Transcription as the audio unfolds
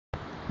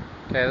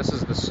Okay, this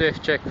is the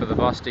surf check for the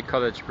Varsity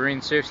College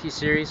Marine Surfski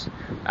series,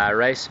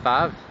 race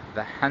 5,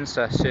 the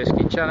Hansa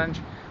Surfski Challenge.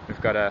 We've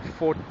got a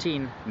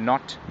 14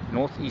 knot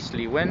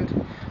northeasterly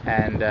wind,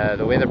 and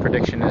the weather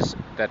prediction is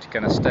that's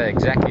going to stay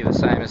exactly the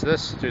same as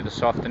this through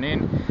this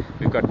afternoon.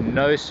 We've got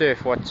no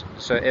surf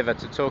whatsoever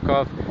to talk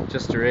of,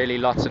 just really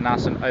lots of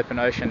nice and open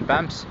ocean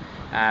bumps.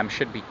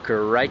 Should be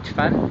great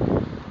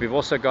fun. We've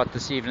also got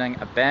this evening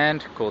a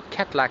band called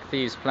Cat Like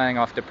Thieves playing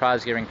after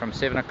prize giving from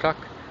 7 o'clock,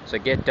 so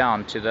get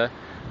down to the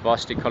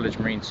Varsity College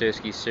Marine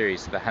Surfski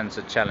series, the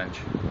Hansa Challenge.